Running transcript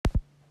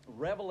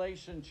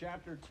Revelation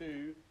chapter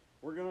 2.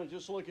 We're going to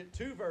just look at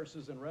two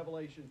verses in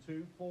Revelation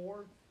 2,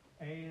 4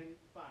 and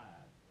 5.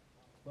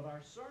 But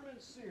our sermon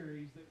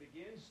series that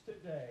begins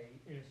today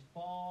is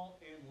Fall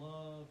in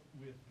Love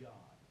with God.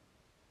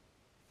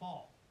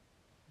 Fall.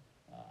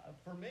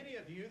 For many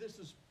of you, this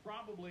is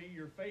probably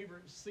your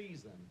favorite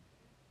season.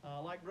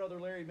 Like Brother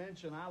Larry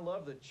mentioned, I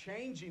love the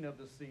changing of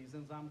the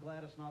seasons. I'm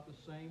glad it's not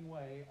the same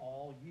way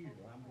all year.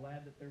 I'm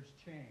glad that there's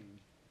change.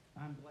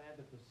 I'm glad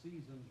that the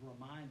seasons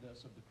remind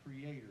us of the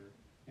Creator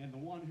and the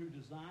one who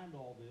designed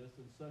all this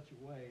in such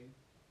a way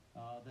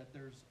that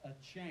there's a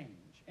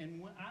change.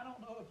 And I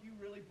don't know if you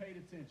really paid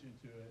attention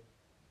to it,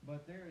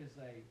 but there is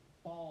a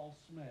fall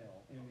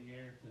smell in the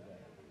air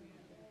today.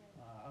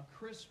 A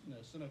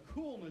crispness and a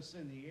coolness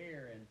in the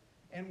air.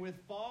 And with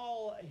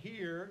fall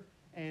here,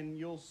 and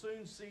you'll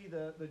soon see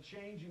the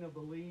changing of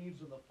the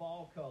leaves and the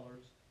fall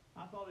colors,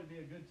 I thought it'd be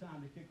a good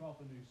time to kick off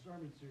a new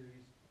sermon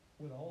series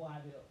with the whole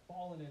idea of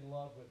falling in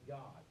love with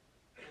God.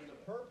 And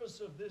the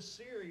purpose of this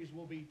series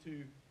will be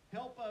to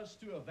help us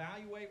to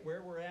evaluate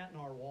where we're at in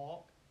our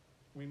walk.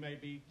 We may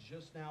be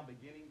just now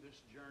beginning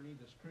this journey,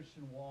 this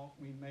Christian walk.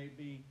 We may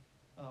be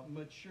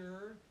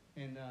mature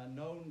and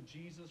known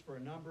Jesus for a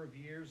number of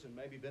years and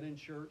maybe been in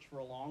church for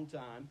a long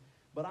time.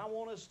 But I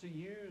want us to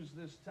use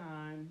this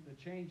time, the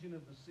changing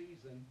of the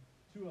season,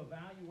 to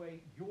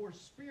evaluate your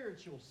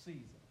spiritual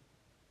season.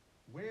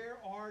 Where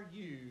are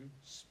you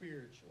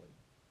spiritually?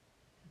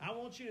 I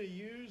want you to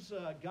use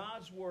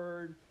God's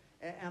Word,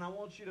 and I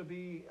want you to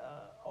be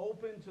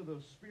open to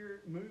the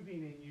Spirit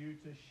moving in you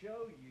to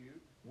show you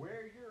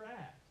where you're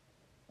at.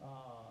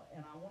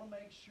 And I want to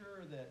make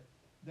sure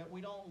that we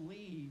don't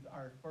leave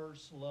our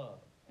first love.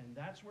 And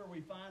that's where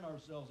we find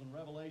ourselves in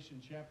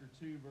Revelation chapter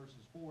 2,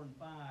 verses 4 and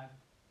 5.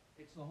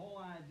 It's the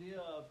whole idea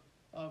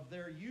of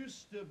there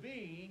used to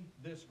be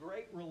this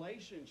great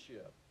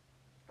relationship.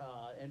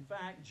 In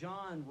fact,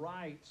 John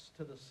writes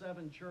to the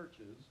 7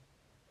 churches,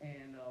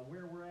 and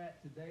where we're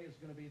at today is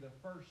going to be the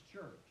first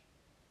church.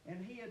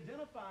 And he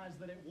identifies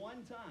that at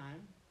one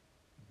time,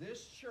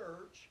 this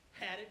church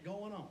had it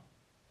going on.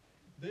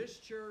 This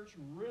church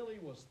really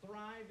was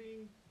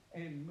thriving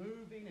and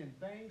moving, and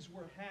things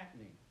were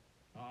happening.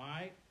 All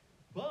right?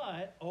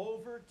 But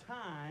over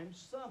time,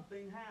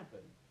 something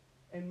happened.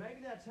 And maybe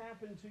that's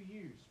happened to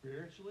you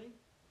spiritually,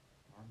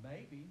 or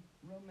maybe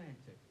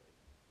romantically.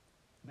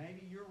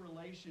 Maybe your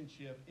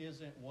relationship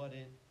isn't what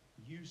it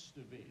used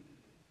to be.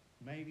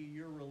 Maybe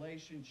your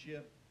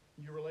relationships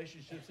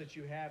that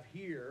you have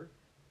here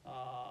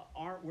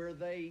aren't where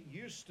they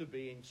used to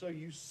be, and so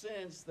you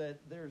sense that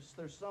there's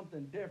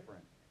something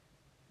different.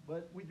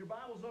 But with your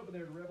Bibles over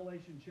there to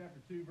Revelation chapter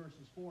 2,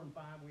 verses 4 and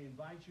 5, we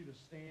invite you to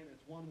stand.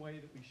 It's one way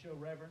that we show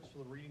reverence for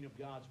the reading of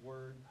God's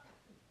Word.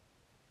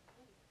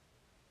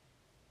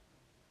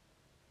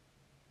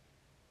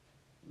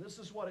 This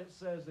is what it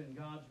says in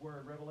God's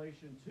Word,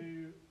 Revelation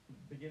 2,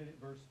 beginning at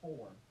verse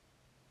 4.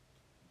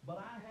 But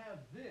I have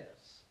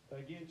this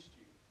against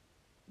you.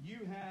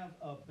 You have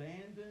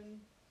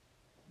abandoned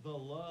the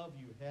love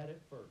you had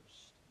at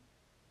first.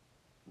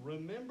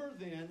 Remember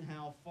then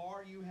how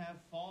far you have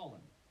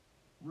fallen.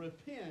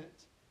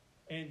 Repent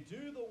and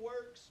do the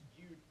works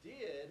you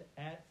did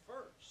at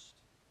first.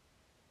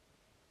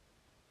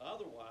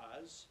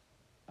 Otherwise,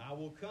 I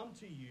will come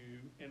to you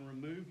and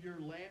remove your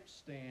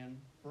lampstand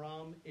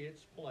from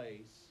its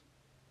place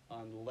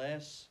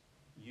unless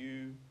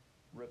you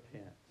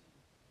repent.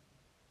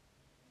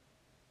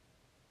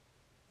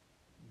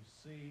 You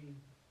see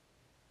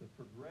the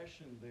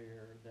progression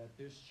there that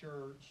this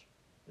church,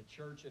 the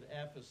church at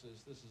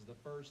Ephesus, this is the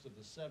first of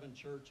the 7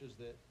 churches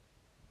that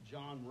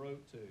John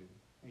wrote to.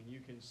 And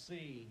you can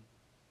see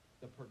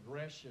the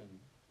progression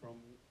from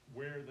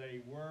where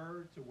they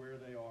were to where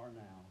they are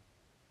now.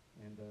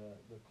 And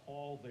the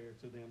call there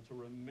to them to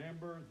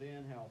remember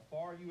then how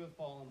far you have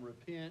fallen,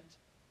 repent,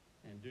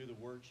 and do the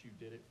works you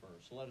did at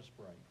first. So let us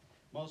pray.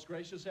 Most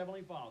gracious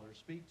Heavenly Father,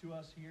 speak to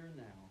us here and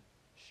now.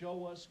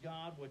 Show us,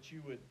 God, what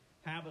you would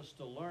have us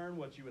to learn,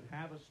 what you would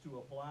have us to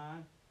apply.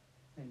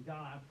 And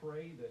God, I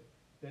pray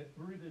that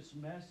through this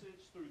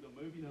message, through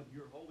the moving of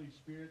your Holy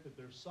Spirit, that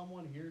there's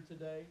someone here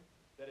today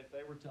that if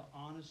they were to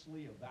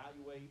honestly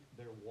evaluate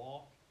their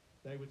walk,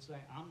 they would say,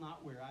 I'm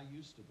not where I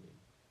used to be.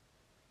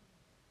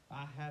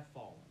 I have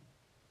fallen.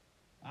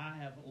 I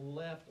have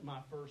left my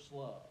first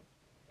love.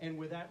 And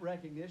with that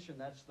recognition,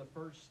 that's the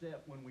first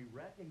step. When we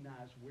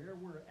recognize where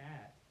we're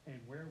at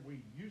and where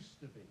we used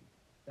to be,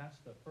 that's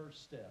the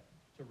first step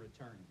to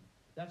returning.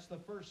 That's the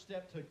first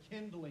step to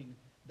kindling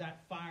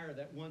that fire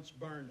that once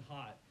burned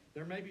hot.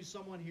 There may be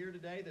someone here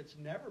today that's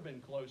never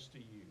been close to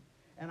you.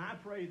 And I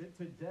pray that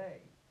today,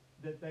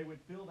 that they would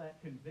feel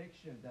that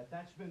conviction that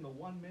that's been the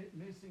one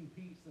missing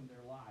piece in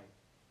their life.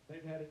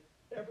 They've had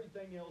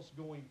everything else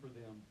going for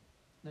them.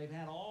 They've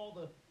had all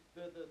the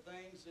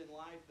things in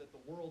life that the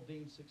world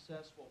deems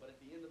successful, but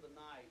at the end of the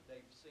night,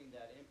 they've seen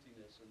that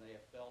emptiness and they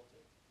have felt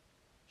it.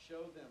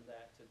 Show them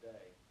that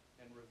today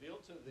and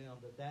reveal to them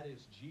that that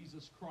is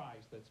Jesus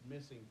Christ that's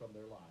missing from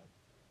their life.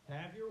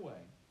 Have your way.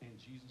 In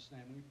Jesus'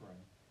 name we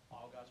pray.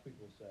 All God's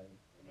people say,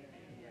 amen.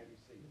 You may be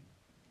seated.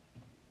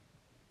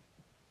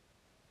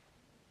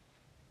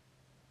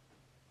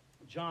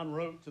 John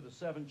wrote to the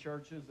 7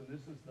 churches, and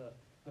this is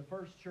the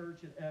first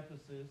church at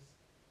Ephesus.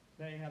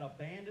 They had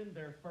abandoned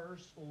their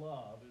first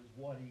love, is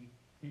what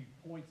he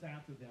points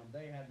out to them.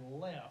 They had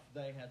left,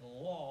 they had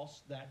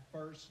lost that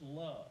first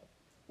love.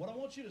 What I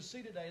want you to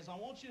see today is I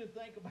want you to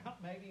think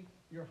about maybe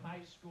your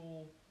high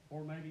school,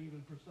 or maybe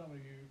even for some of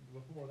you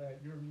before that,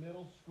 your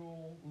middle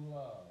school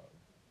love.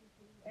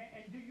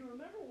 And do you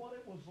remember what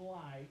it was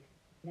like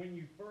when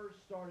you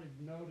first started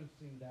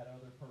noticing that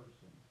other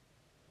person?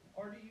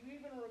 Or do you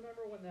even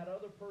remember when that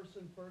other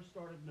person first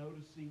started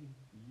noticing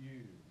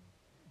you?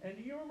 And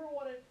do you remember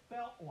what it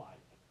felt like?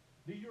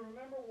 Do you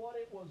remember what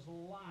it was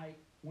like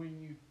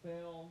when you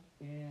fell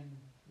in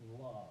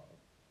love?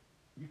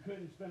 You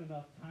couldn't spend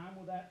enough time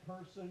with that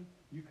person.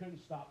 You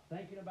couldn't stop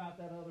thinking about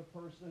that other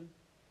person.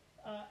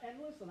 And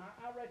listen,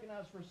 I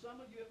recognize for some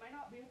of you it may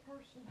not be a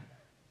person.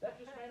 That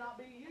just may not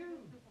be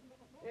you.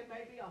 It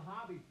may be a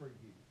hobby for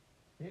you.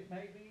 It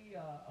may be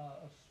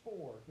a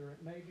sport, or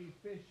it may be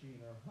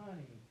fishing or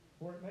hunting,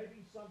 or it may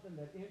be something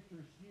that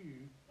interests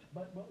you.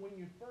 But when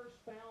you first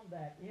found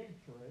that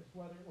interest,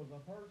 whether it was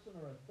a person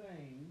or a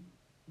thing,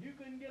 you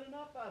couldn't get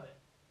enough of it.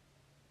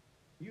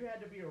 You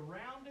had to be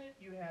around it.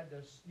 You had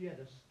to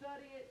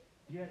study it.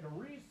 You had to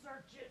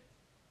research it.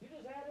 You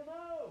just had to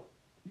know.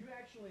 You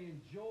actually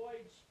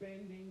enjoyed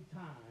spending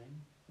time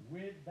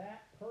with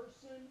that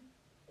person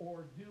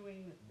or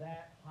doing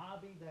that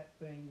hobby, that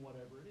thing,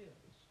 whatever it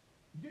is.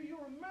 Do you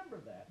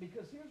remember that?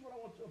 Because here's what I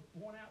want to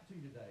point out to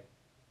you today.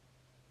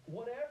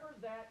 Whatever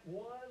that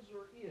was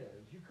or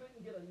is, you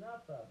couldn't get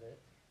enough of it,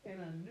 and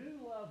a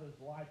new love is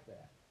like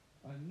that.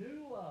 A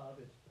new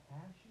love is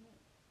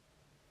passionate,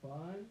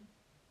 fun.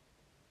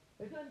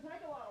 It doesn't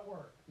take a lot of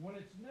work. When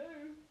it's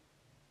new,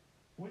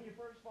 when you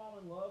first fall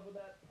in love with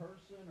that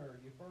person or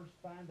you first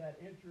find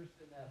that interest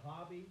in that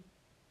hobby,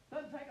 it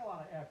doesn't take a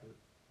lot of effort.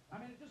 I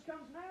mean, it just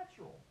comes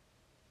natural.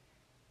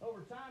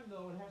 Over time,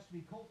 though, it has to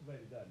be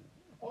cultivated, doesn't it?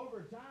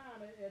 Over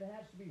time, it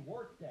has to be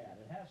worked at.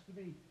 It has to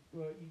be,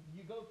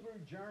 you go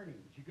through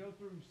journeys. You go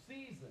through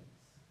seasons,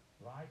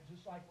 right?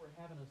 Just like we're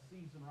having a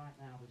season right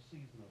now, the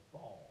season of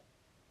fall.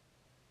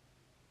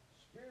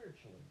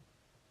 Spiritually,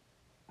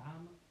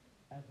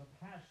 as a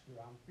pastor,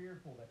 I'm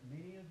fearful that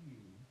many of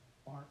you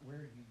aren't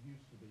where you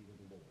used to be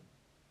with the Lord.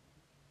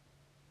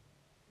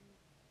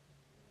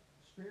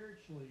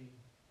 Spiritually,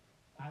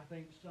 I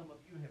think some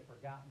of you have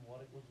forgotten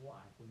what it was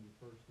like when you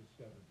first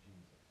discovered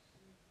Jesus.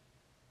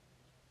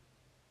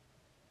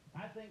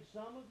 I think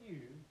some of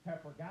you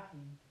have forgotten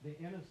the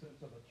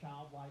innocence of a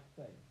childlike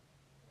faith.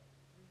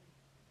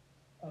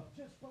 Of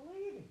just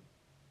believing.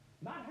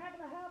 Not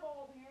having to have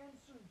all the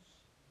answers.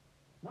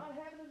 Not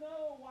having to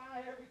know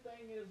why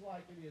everything is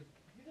like it is.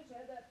 You just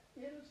had that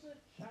innocent,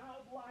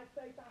 childlike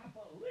faith. I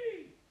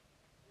believe.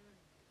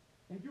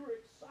 And you were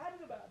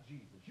excited about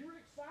Jesus. You were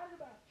excited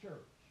about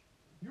church.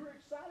 You were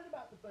excited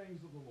about the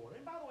things of the Lord.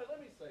 And by the way,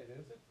 let me say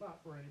this. It's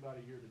not for anybody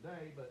here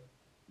today, but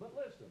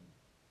listen.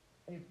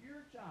 If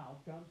your child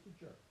comes to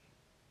church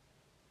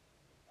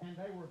and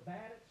they were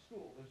bad at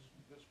school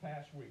this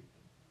past week,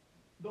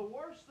 the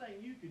worst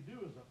thing you could do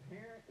as a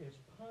parent is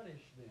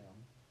punish them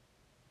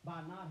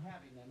by not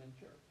having them in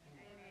church.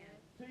 Amen.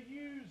 To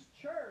use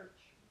church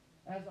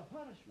as a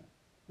punishment.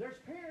 There's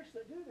parents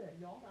that do that,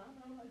 y'all. I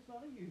know it's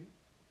not of you.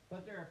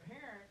 But there are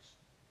parents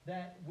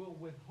that will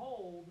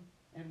withhold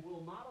and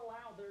will not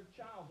allow their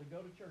child to go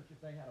to church if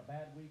they had a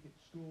bad week at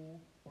school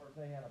or if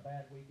they had a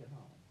bad week at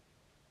home.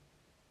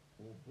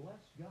 Well, bless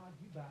God,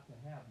 you're about to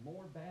have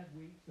more bad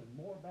weeks and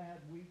more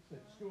bad weeks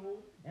at school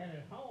and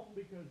at home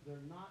because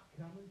they're not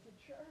coming to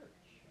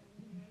church.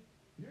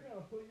 You're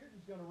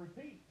just going to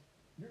repeat.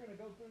 You're going to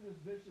go through this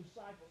vicious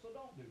cycle, so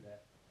don't do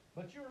that.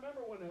 But you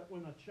remember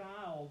when a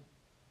child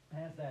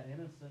has that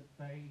innocent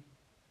faith,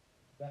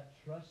 that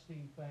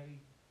trusting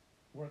faith,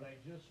 where they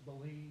just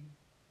believe.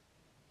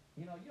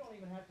 You know, you don't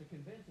even have to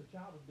convince a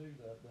child to do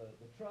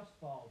the trust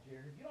fall,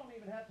 Jared. You don't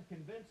even have to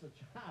convince a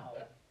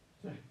child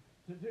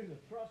to do the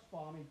trust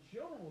fall. I mean,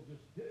 children will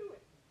just do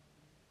it.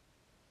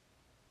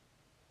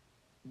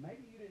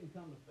 Maybe you didn't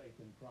come to faith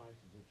in Christ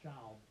as a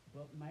child,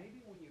 but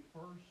maybe when you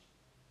first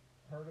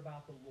heard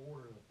about the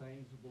Lord or the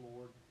things of the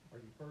Lord, or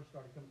you first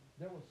started coming,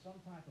 there was some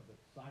type of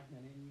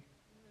excitement in you.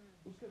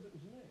 It was because it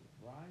was new,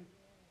 right?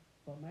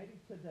 But maybe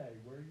today,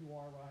 where you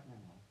are right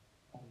now,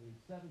 on the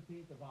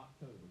 17th of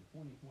October,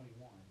 2021,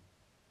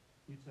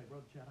 you'd say,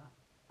 Brother Chad,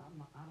 I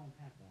don't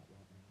have that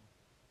right now.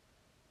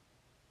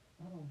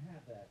 I don't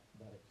have that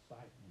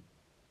excitement.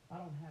 I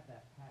don't have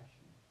that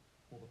passion.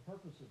 Well, the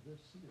purpose of this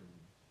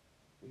series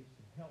is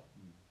to help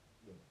you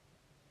with it.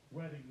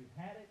 Whether you've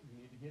had it, you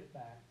need to get it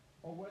back,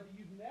 or whether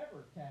you've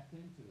never tapped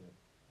into it,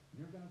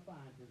 you're going to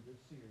find through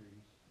this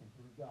series and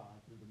through God,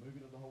 through the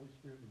moving of the Holy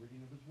Spirit, the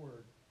reading of His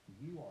Word,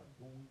 you are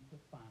going to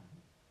find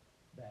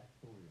that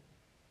thrill.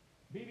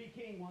 B.B.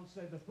 King once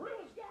said, the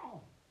thrill is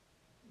gone.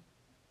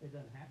 It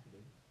doesn't have to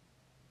be.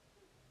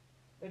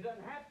 It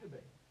doesn't have to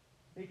be.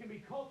 It can be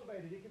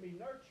cultivated. It can be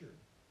nurtured.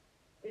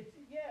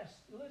 Yes,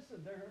 listen,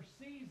 there are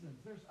seasons.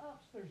 There's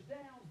ups, there's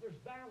downs, there's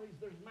valleys,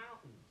 there's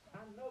mountains. I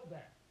know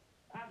that.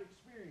 I've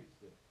experienced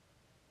it.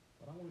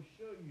 But I want to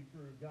show you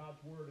through God's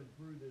Word and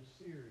through this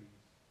series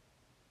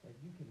that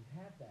you can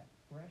have that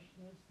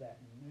freshness,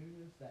 that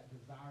newness, that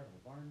desire to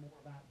learn more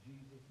about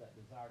Jesus, that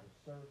desire to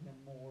serve Him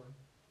more,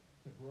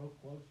 to grow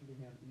closer to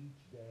Him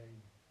each day.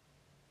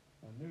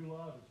 A new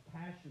love is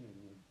passionate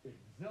and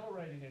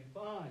exhilarating and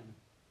fun.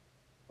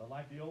 But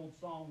like the old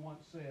song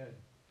once said,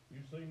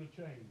 you seem to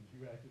change,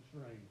 you acted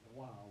strange.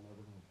 Why, I'll never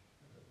know.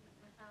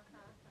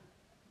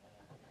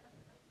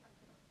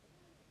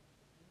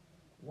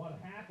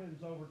 What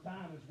happens over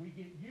time is we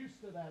get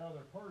used to that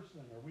other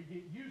person, or we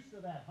get used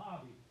to that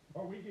hobby,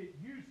 or we get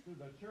used to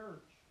the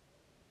church.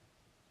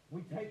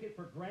 We take it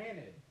for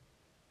granted.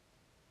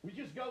 We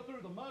just go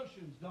through the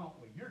motions, don't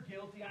we? You're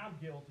guilty, I'm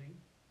guilty.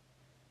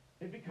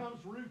 It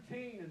becomes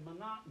routine and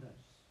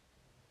monotonous.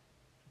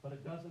 But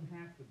it doesn't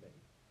have to be.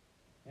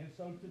 And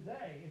so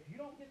today, if you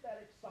don't get that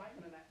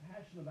excitement and that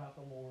passion about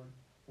the Lord,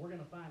 we're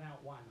going to find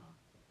out why not.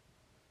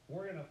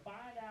 We're going to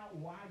find out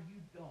why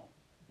you don't.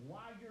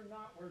 Why you're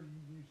not where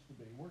you used to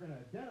be. We're going to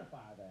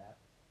identify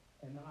that,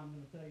 and then I'm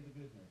going to tell you the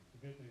good news.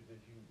 The good news is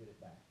you can get it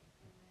back.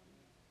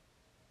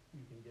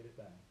 You can get it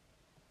back.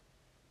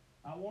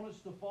 I want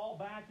us to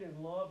fall back in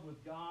love with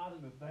God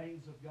and the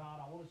things of God.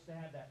 I want us to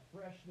have that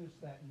freshness,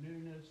 that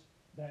newness,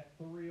 that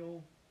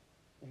thrill.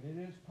 And it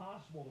is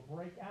possible to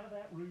break out of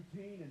that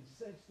routine and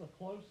sense the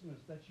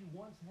closeness that you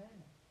once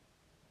had.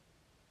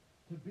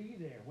 To be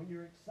there. When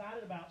you're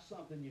excited about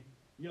something,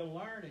 you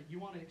learn it. You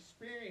want to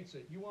experience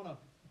it. You want to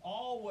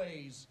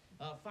always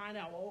find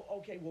out, oh,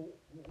 okay, well,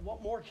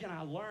 what more can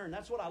I learn?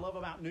 That's what I love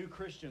about new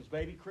Christians,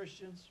 baby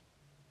Christians.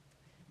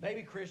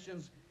 Baby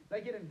Christians,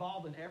 they get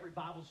involved in every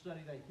Bible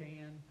study they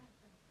can.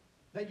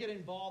 They get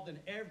involved in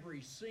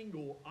every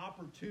single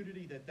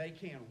opportunity that they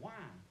can. Why?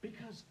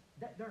 Because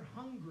they're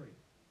hungry.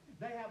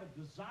 They have a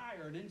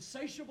desire, an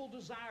insatiable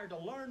desire to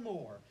learn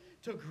more,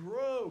 to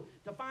grow,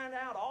 to find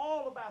out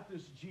all about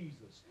this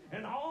Jesus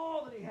and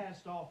all that He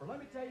has to offer. Let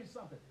me tell you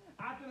something.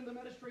 I've been in the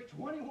ministry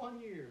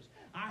 21 years.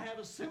 I have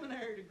a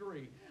seminary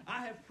degree.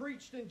 I have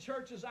preached in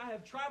churches. I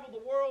have traveled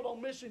the world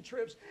on mission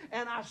trips,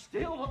 and I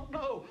still don't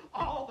know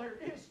all there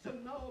is to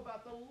know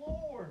about the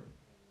Lord.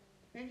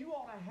 And you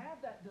ought to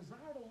have that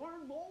desire to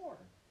learn more,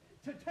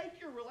 to take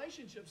your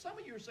relationship. Some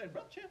of you are saying,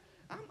 Brother Chip,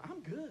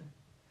 I'm good.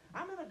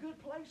 I'm in a good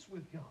place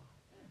with God.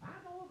 I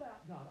know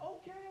about God.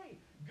 Okay,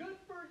 good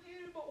for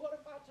you, but what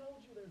if I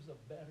told you there's a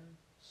better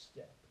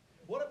step?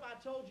 What if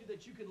I told you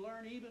that you could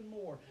learn even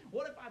more?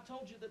 What if I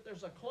told you that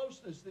there's a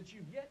closeness that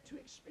you've yet to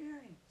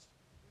experience?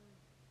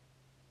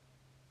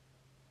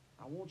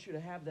 I want you to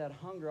have that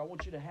hunger. I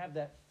want you to have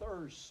that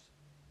thirst.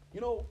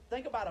 You know,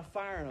 think about a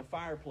fire in a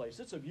fireplace.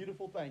 It's a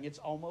beautiful thing. It's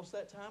almost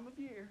that time of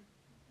year.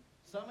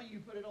 Some of you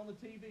put it on the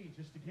TV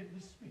just to get in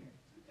the spirit.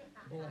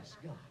 Bless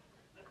God.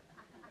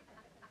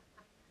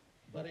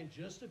 But in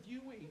just a few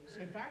weeks,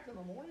 in fact, in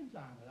the morning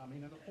time, in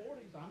the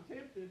 40s, I'm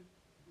tempted.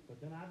 But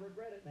then I'd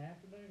regret it in the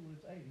afternoon when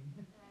it's 80.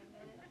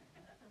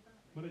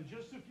 But in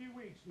just a few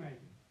weeks,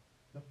 maybe,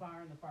 the fire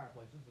in the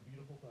fireplace is a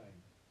beautiful thing.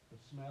 The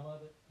smell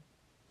of it.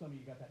 Some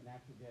of you got that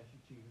natural gas, you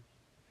cheaters.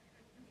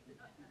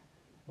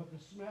 But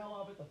the smell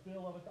of it, the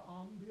feel of it, the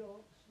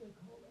ambiance, they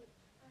call it.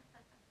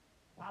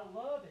 I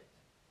love it.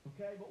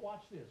 Okay, but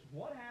watch this.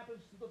 What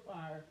happens to the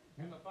fire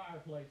in the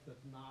fireplace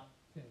that's not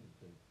tended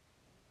to?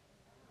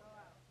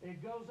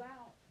 It goes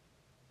out.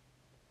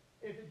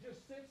 If it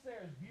just sits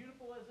there as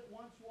beautiful as it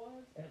once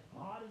was, as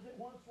hot as it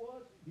once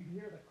was, you can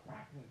hear the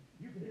crackling.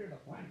 You can hear the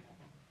flames.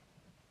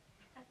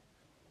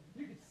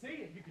 You can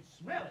see it. You can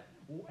smell it.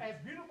 As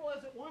beautiful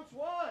as it once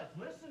was.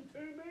 Listen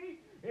to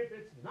me. If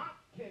it's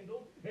not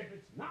kindled, if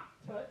it's not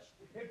touched,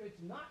 if it's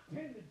not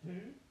tended to,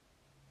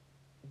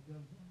 it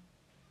goes out.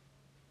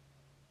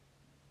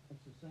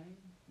 It's the same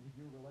with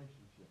your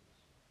relationships.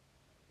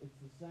 It's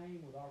the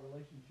same with our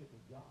relationship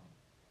with God.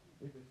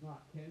 If it's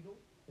not kindled,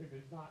 if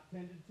it's not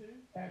tended to,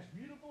 as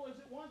beautiful as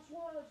it once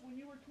was when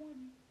you were 20,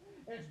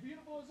 as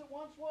beautiful as it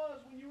once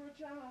was when you were a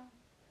child,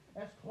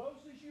 as close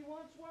as you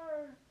once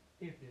were,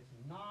 if it's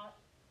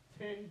not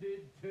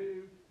tended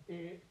to,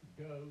 it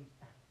goes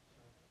out.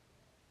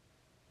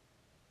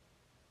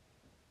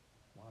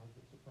 Why does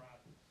it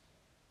surprise us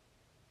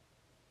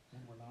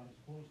when we're not as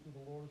close to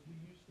the Lord as we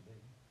used to be,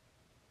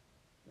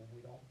 when we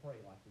don't pray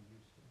like we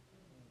used to?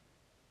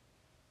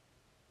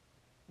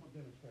 I'll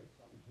demonstrate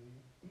something to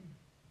you.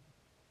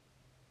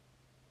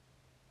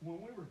 When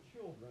we were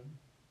children,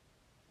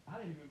 I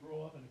didn't even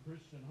grow up in a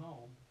Christian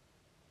home,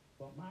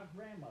 but my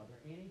grandmother,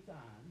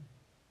 anytime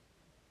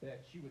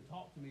that she would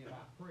talk to me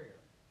about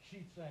prayer,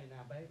 she'd say,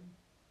 now, baby,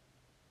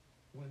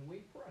 when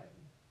we pray,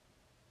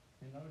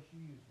 and notice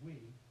she used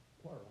we,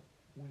 plural,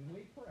 when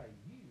we pray,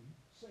 you,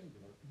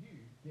 singular,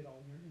 you get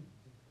on your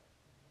knees and pray.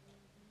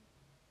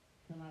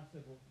 And I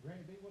said, well,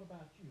 Granny B, what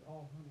about you?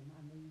 Oh, honey, my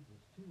knees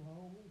is too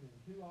old and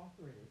too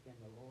arthritic, and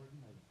the Lord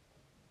knows.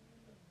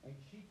 And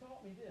she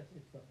taught me this.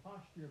 It's the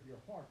posture of your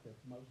heart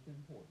that's most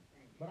important.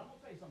 But I'm going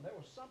to tell you something. There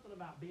was something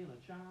about being a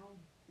child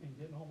and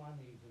getting on my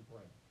knees and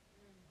praying.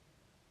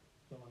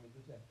 So let me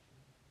just ask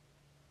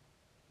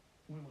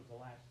you. When was the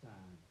last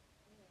time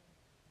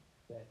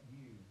that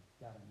you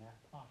got in that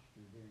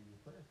posture during your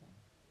prayer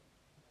time.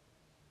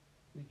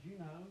 Did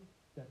you know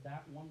that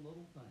that one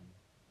little thing,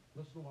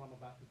 listen to what I'm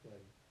about to tell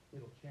you,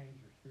 it'll change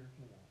your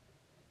spiritual walk.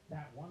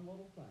 That one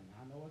little thing.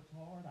 I know it's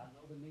hard. I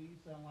know the knees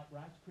sound like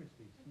Rice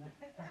Krispies.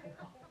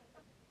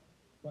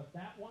 But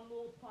that one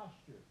little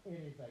posture,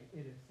 it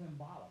is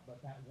symbolic,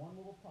 but that one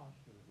little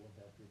posture will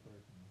help your prayer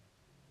time.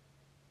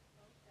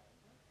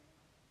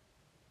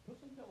 Put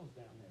some pillows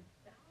down there.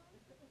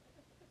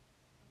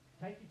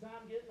 Take your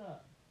time getting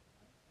up.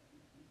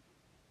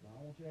 I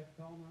don't want you to have to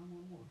call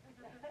 911.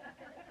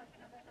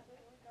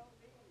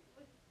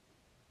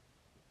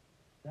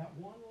 That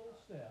one little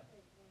step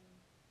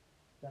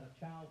that a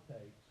child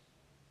takes,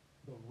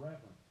 the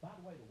reverence. By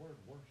the way, the word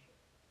worship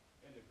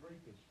in the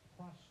Greek is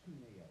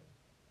proskuneo.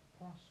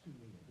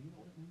 Proskuneo. Do you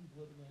know what it means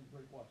literally in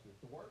Greek? Watch this.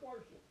 The word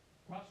worship,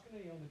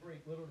 proskuneo in the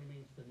Greek, literally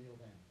means to kneel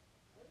down.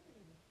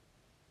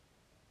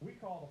 We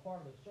call the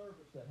part of the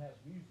service that has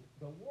music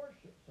the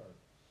worship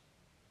service.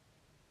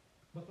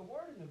 But the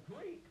word in the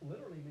Greek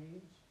literally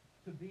means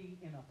to be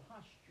in a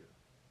posture.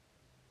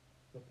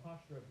 The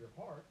posture of your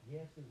heart,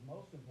 yes, is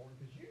most important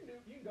because you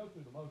can go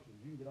through the motions.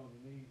 You can get on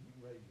your knees, you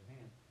can raise your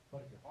hand,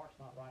 but if your heart's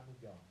not right with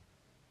God,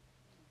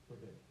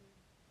 forbid it.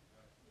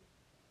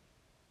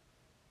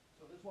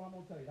 So this is what I'm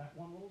going to tell you. That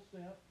one little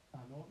step,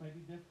 I know it may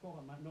be difficult,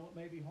 I know it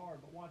may be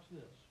hard, but watch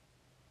this.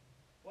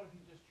 What if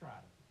you just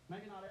tried it?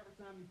 Maybe not every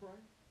time you pray,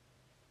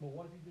 but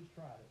what if you just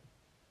tried it?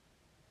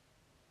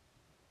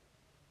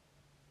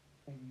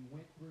 And you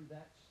went through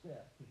that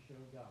step to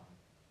show God,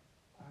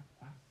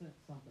 I sense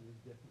something is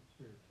different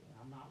spiritually.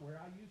 I'm not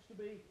where I used to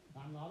be.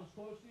 I'm not as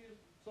close to you.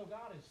 So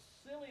God, as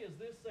silly as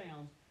this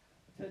sounds,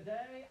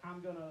 today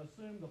I'm going to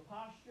assume the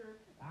posture.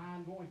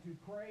 I'm going to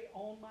pray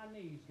on my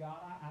knees.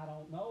 God, I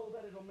don't know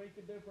that it'll make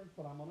a difference,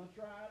 but I'm going to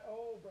try it.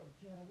 Oh, Brother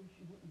Chad, I wish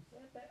you wouldn't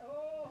have said that.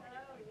 Oh.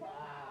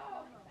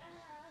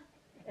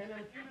 And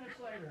then a few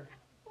minutes later,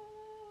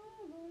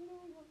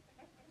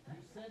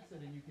 you sense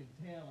it and you can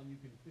tell and you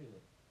can feel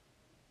it.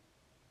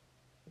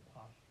 The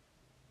posture.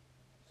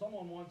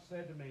 Someone once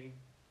said to me,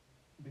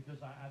 because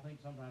I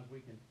think sometimes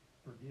we can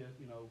forget,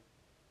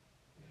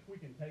 we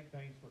can take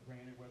things for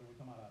granted, whether we're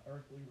talking about an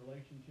earthly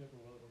relationship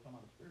or whether we're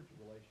talking about a spiritual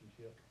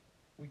relationship.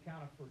 We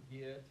kind of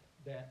forget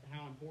that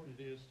how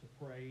important it is to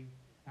pray,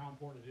 how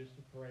important it is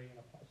to pray in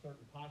a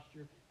certain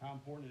posture, how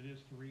important it is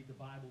to read the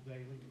Bible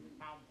daily,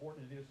 how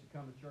important it is to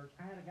come to church.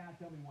 I had a guy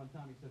tell me one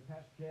time, he said,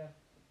 Pastor Jeff,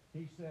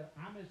 he said,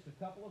 I missed a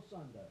couple of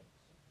Sundays,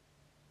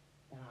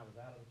 and I was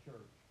out of the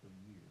church for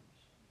years.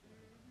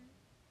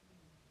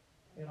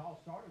 It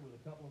all started with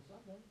a couple of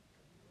Sundays.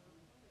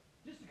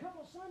 Just a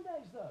couple of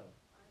Sundays, though.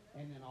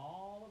 And then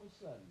all of a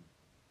sudden,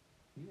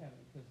 he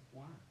haven't, because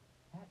why?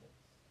 Habits.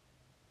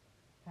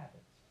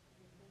 Habits.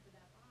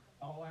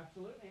 Oh,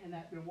 absolutely. And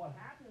what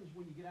happens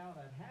when you get out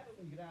of that habit,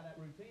 when you get out of that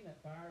routine,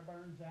 that fire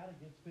burns out, it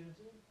gets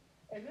fizzled.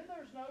 And then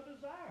there's no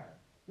desire.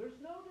 There's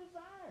no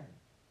desire.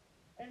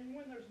 And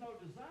when there's no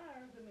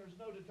desire, then there's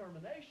no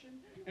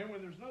determination. And when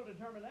there's no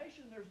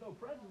determination, there's no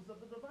presence of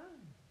the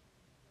divine.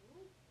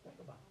 Think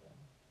about that.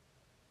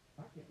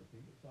 I can't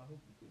repeat it, so I hope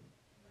you can.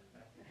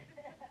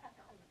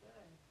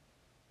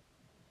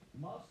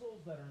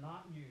 Muscles that are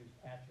not used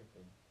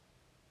atrophy.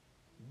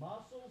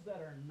 Muscles that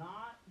are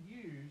not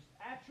used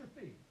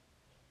atrophy.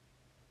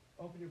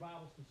 Open your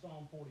Bibles to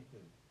Psalm 42.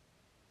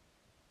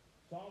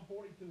 Psalm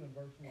 42 and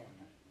verse 1.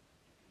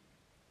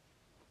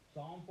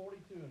 Psalm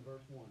 42 and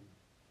verse 1.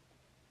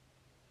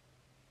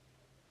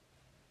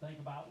 Think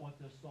about what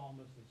this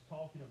psalmist is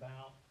talking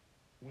about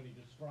when he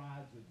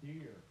describes a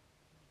deer.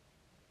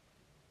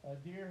 A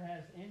deer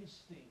has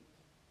instinct.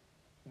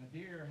 A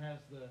deer has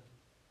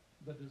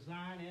the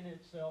design in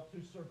itself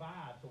to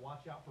survive, to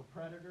watch out for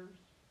predators,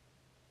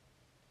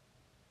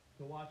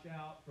 to watch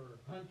out for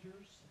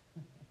hunters,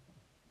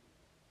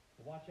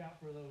 to watch out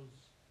for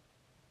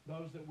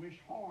those that wish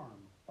harm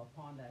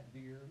upon that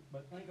deer.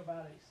 But think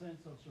about its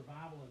sense of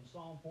survival in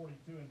Psalm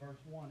 42 and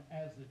verse 1.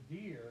 As a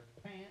deer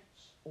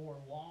pants or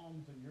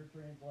longs, in your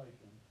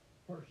translation,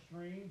 for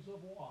streams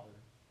of water,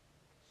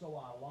 so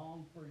I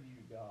long for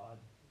you, God.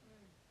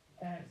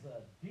 As a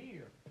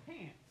deer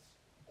pants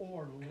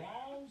or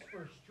longs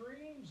for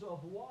streams of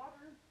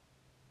water,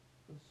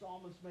 the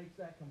psalmist makes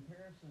that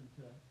comparison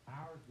to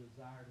our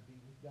desire to be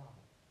with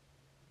God.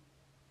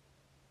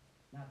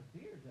 Now, the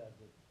deer does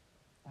it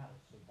out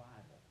of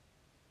survival.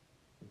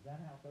 Is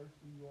that how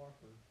thirsty you are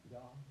for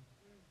God?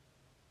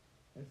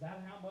 Is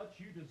that how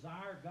much you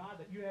desire God,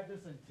 that you have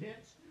this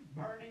intense,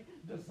 burning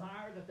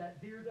desire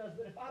that deer does,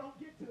 that if I don't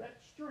get to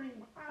that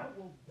stream, I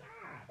will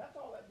die? That's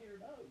all that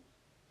deer knows.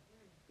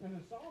 And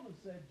the psalmist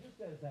said,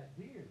 just as that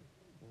deer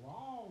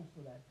longs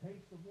for that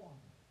taste of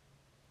water,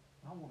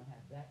 I want to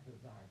have that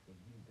desire for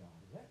you, God.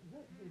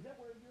 Is that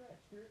where you're at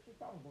spiritually?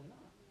 Probably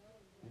not.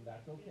 And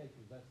that's okay,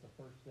 because that's the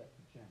first step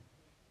to change.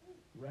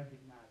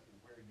 Recognizing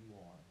where you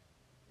are.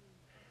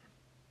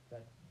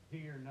 That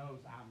deer knows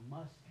I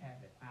must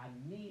have it. I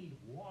need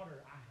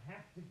water. I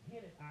have to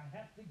get it. I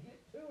have to get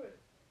to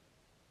it.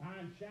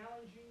 I'm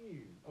challenging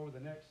you over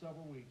the next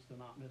several weeks to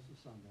not miss a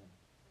Sunday.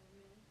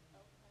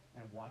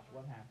 And watch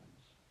what happens.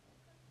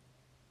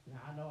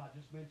 Now, I know I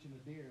just mentioned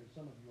a deer, and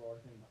some of you are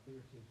already thinking about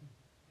deer season.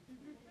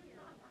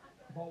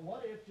 But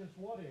what if, just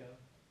what if,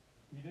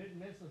 you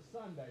didn't miss a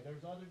Sunday?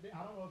 There's other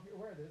I don't know if you're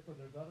aware of this, but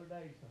there's other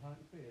days to hunt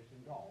and fish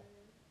and golf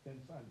than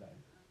Sunday.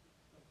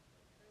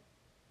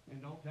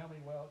 And don't tell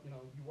me, well,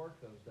 you work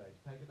those days.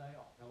 Take a day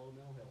off. Hello,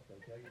 mental health day.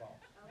 Tell your boss.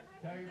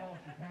 Tell your boss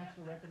your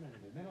pastor recommended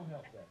it. Mental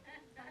health day.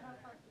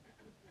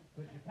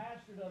 But your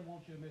pastor doesn't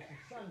want you to miss a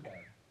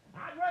Sunday.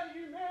 I'd rather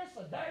you miss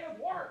a day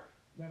of work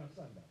than a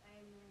Sunday.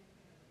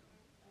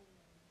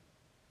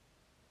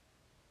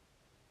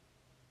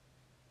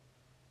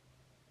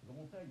 I'm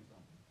going to tell you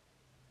something.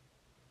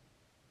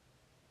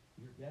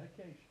 Your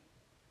dedication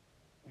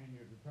and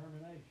your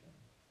determination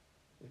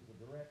is a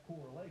direct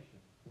correlation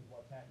with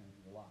what's happening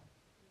in your life.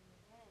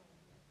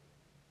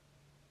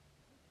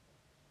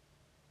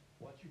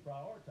 What you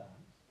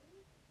prioritize,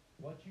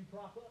 what you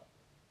prop up,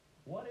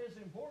 what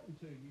is important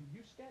to you,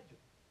 you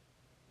schedule.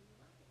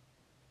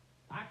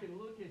 I can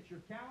look at your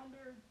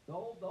calendar. The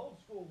old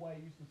school way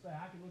used to say,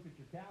 I can look at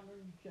your calendar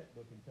and your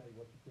checkbook and tell you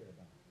what you care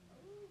about.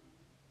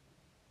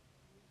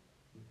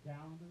 Your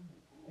calendar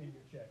and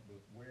your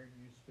checkbook, where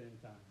you spend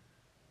time.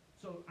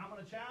 So I'm going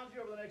to challenge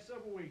you over the next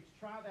several weeks.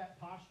 Try that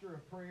posture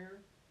of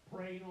prayer,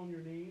 praying on your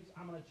knees.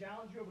 I'm going to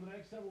challenge you over the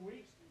next several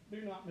weeks.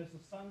 Do not miss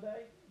a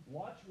Sunday.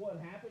 Watch what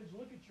happens.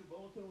 Look at your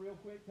bulletin real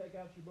quick. Take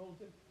out your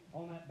bulletin.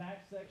 On that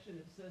back section,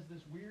 it says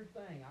this weird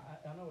thing.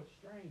 I know it's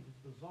strange.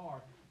 It's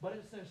bizarre. But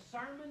it says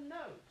sermon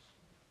notes.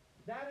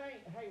 That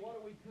ain't, hey, what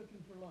are we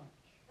cooking for lunch?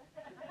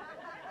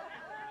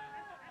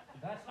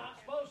 That's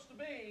not supposed to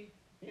be,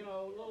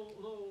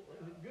 little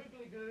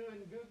googly goo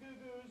and goo goo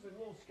goos and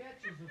little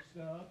sketches of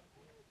stuff.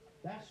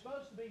 That's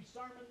supposed to be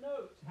sermon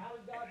notes. How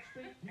did God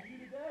speak to you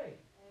today?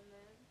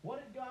 Amen. What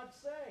did God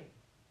say?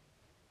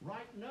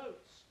 Write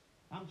notes.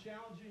 I'm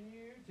challenging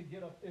you to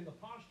get up in the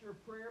posture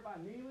of prayer by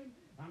kneeling.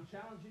 I'm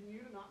challenging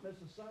you to not miss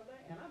a Sunday.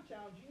 And I'm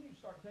challenging you to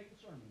start taking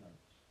sermon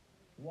notes.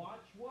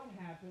 Watch what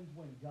happens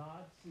when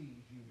God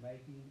sees you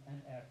making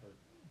an effort.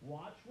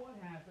 Watch what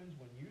happens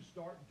when you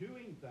start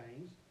doing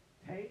things.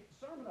 Take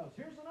sermon notes.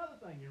 Here's another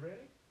thing. You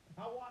ready?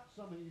 I watched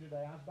some of you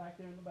today. I was back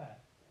there in the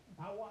back.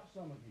 I watched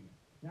some of you.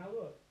 Now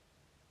look.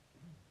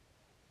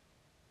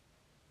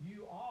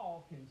 You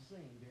all can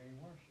sing during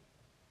worship.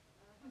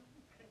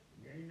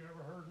 You ain't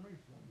never heard me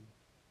sing.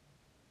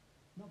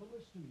 No, but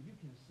listen to me. You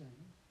can sing.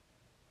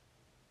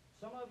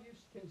 Some of you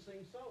can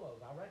sing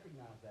solos. I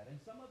recognize that. And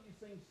some of you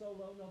sing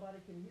solo,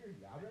 nobody can hear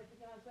you. I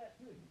recognize that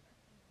too.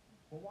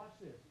 Well, watch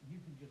this.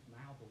 You can just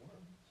mouth the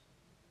words.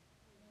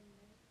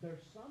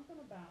 There's something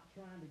about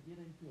trying to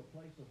get into a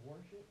place of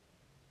worship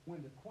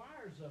when the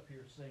choir's up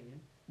here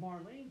singing,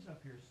 Marlene's up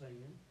here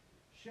singing,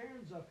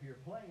 Sharon's up here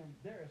playing.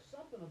 There is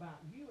something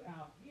about you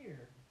out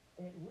here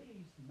at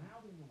least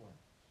mouthing the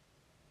words.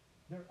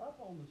 They're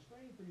up on the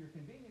screen for your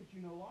convenience.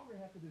 You no longer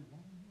have to do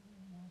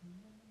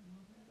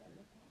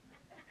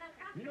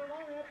You no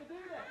longer have to do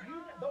that.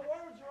 The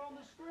words are on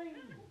the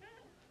screen.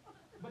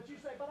 But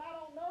you say, but I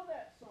don't know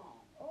that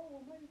song. Oh,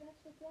 well, maybe that's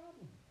the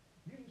problem.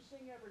 You can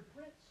sing every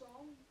Prince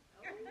song.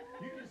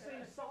 You can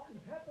sing Salt and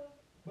Pepper,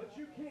 but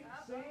you can't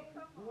sing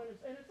when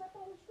it's up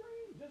on the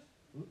screen. Just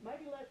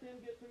maybe let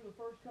them get through the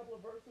first couple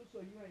of verses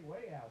so you ain't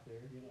way out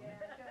there,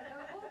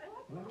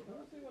 Let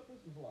me see what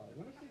this is like.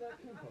 Let me see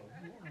that tempo.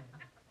 Yeah.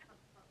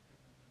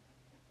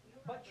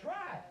 But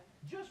try it.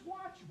 Just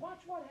watch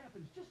what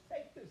happens. Just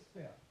take this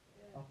step.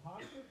 A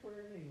posture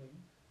prayer kneeling.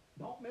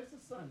 Don't miss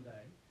a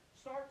Sunday.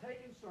 Start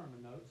taking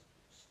sermon notes.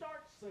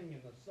 Start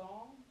singing the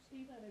songs,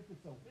 even if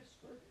it's a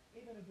whisper,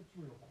 even if it's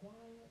real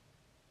quiet.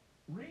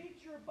 Read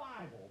your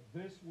Bible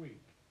this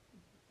week.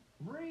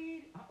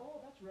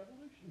 That's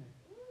revolutionary.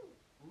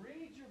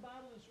 Read your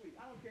Bible this week.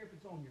 I don't care if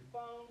it's on your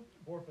phone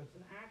or if it's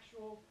an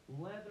actual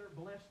leather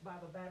blessed by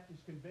the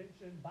Baptist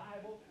Convention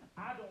Bible.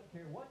 I don't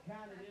care what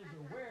kind it is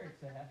or where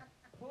it's at.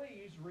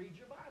 Please read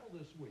your Bible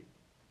this week.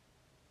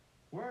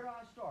 Where do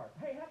I start?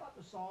 Hey, how about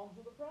the Psalms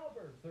or the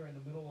Proverbs? They're in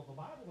the middle of the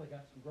Bible. They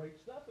got some great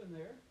stuff in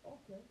there.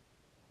 Okay.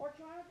 Or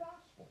try a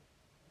gospel.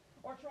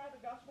 Or try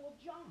the Gospel of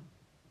John.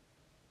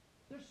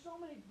 There's so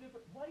many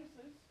different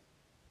places.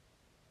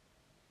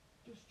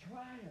 Just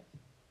try it.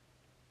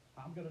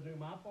 I'm going to do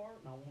my part,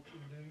 and I want you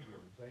to do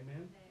yours.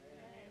 Amen?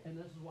 Amen? And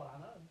this is what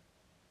I know.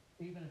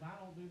 Even if I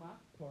don't do my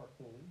part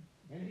fully,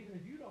 and even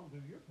if you don't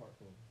do your part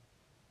fully,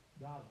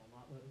 God will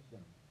not let us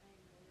down.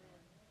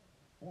 Amen.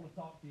 I want to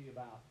talk to you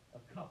about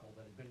a couple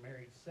that have been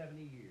married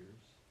 70 years.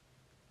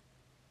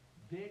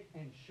 Dick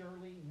and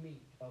Shirley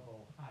Meek of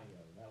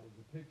Ohio. That was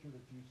the picture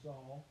that you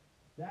saw.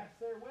 That's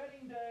their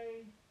wedding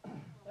day.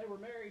 They were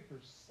married for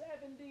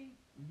 70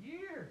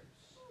 years.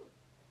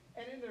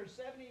 And in their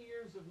 70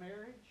 years of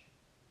marriage,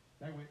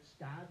 they went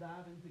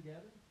skydiving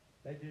together.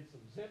 They did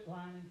some zip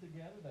lining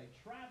together. They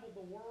traveled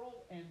the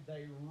world, and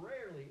they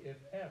rarely, if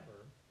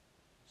ever,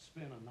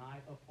 spent a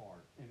night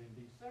apart. And in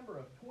December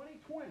of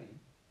 2020,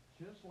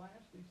 just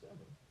last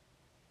December,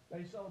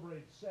 they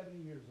celebrated 70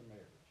 years of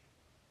marriage.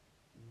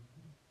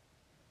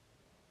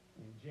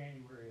 In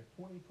January of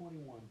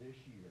 2021, this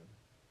year,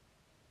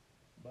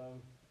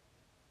 both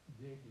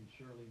Dick and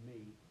Shirley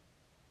Meek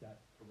got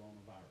coronavirus.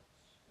 coronavirus.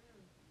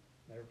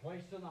 They were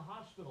placed in the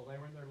hospital. They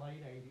were in their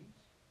late 80s.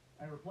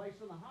 They were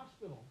placed in the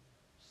hospital.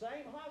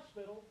 Same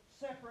hospital,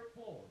 separate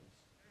floors.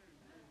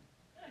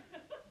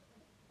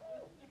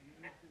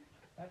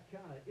 That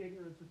kind of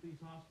ignorance at these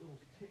hospitals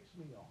ticks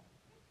me off.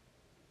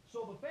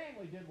 So the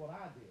family did what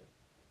I did.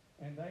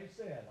 And they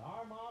said,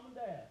 our mom and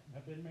dad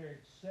have been married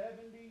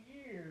 70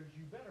 years.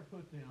 You better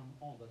put them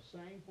on the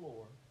same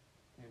floor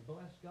and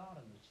bless God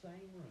in the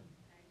same room.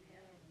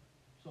 Amen.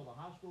 So the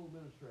hospital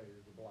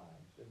administrators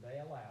obliged, and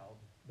they allowed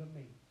the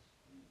Meeks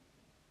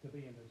to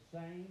be in the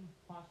same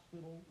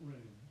hospital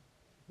room.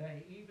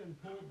 They even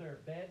pulled their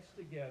beds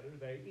together.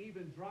 They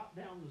even dropped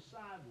down the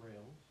side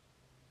rails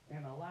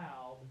and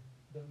allowed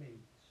the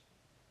Meeks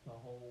to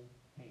hold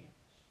hands.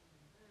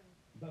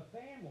 The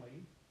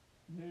family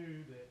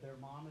knew that their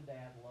mom and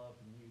dad loved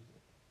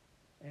music.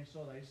 And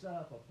so they set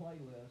up a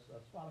playlist, a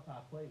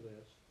Spotify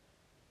playlist.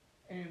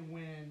 And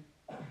when,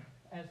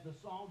 as the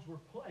songs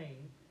were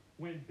playing,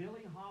 when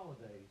Billie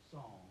Holiday's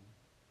song,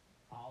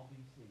 I'll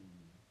Be Seen,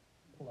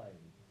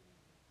 played,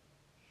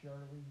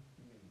 Shirley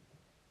Meek,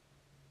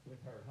 with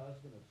her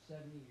husband of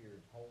 70 years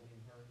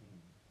holding her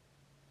hand,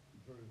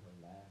 drew her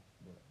last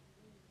breath.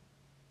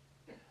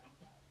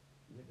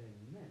 Within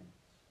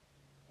minutes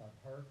of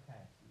her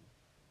passing,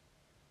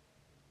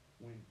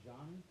 when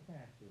Johnny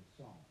Cash's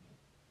song,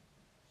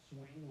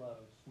 Swing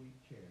Low, Sweet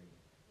Chariot,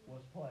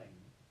 was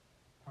playing,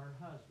 her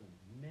husband,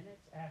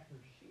 minutes after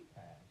she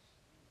passed,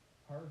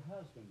 her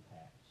husband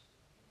passed.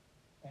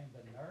 And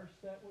the nurse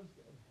that was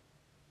there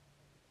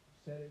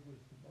said it was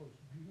the most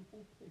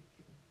beautiful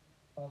picture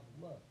of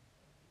love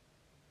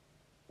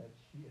that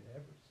she had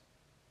ever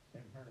seen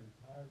in her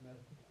entire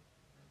medical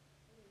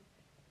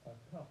life. A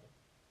couple,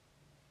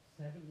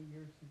 70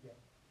 years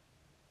together,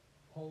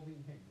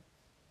 holding hands,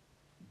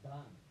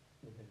 dying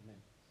within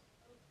minutes.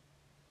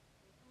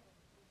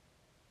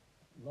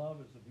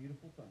 Love is a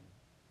beautiful thing.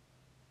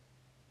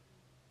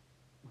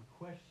 My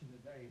question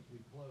today as we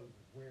close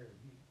is, where are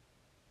you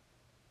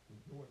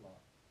with your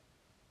love?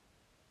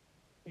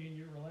 In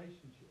your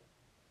relationship?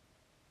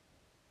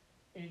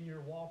 In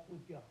your walk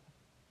with God?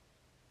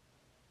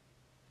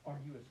 Are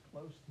you as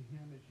close to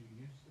Him as you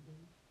used to be?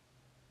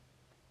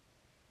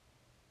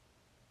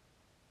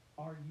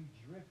 Are you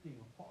drifting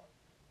apart?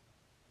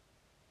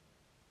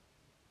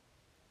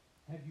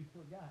 Have you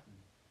forgotten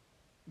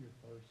your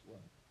first love?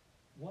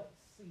 What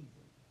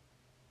season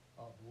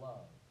of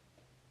love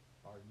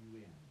are you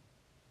in?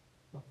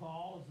 The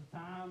fall is a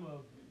time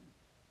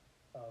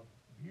of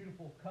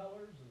beautiful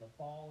colors and the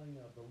falling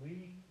of the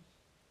leaves.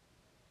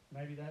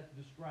 Maybe that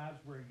describes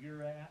where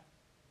you're at.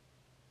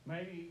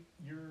 Maybe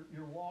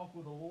your walk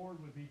with the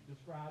Lord would be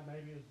described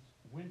maybe as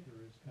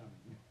winter is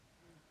coming.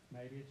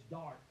 Maybe it's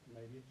dark.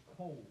 Maybe it's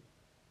cold.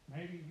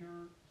 Maybe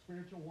your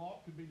spiritual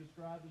walk could be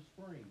described as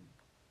spring,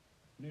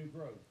 new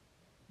growth,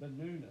 the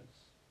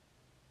newness.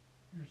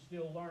 You're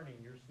still learning.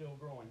 You're still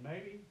growing.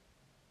 Maybe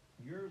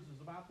yours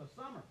is about the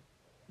summer.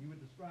 You would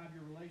describe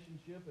your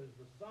relationship as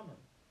the summer.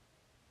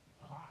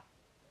 Hot.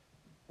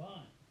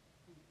 Fun.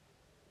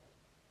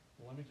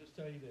 Well, let me just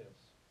tell you this.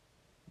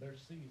 There's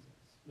seasons.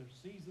 There's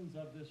seasons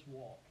of this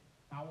walk.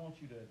 I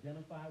want you to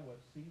identify what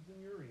season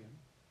you're in.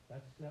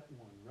 That's step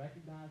one.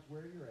 Recognize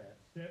where you're at.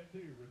 Step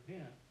two,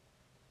 repent.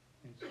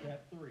 And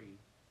step three,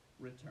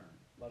 return.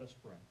 Let us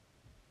pray.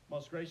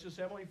 Most gracious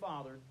Heavenly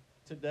Father,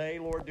 today,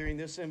 Lord, during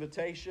this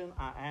invitation,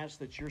 I ask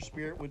that your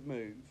Spirit would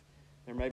move.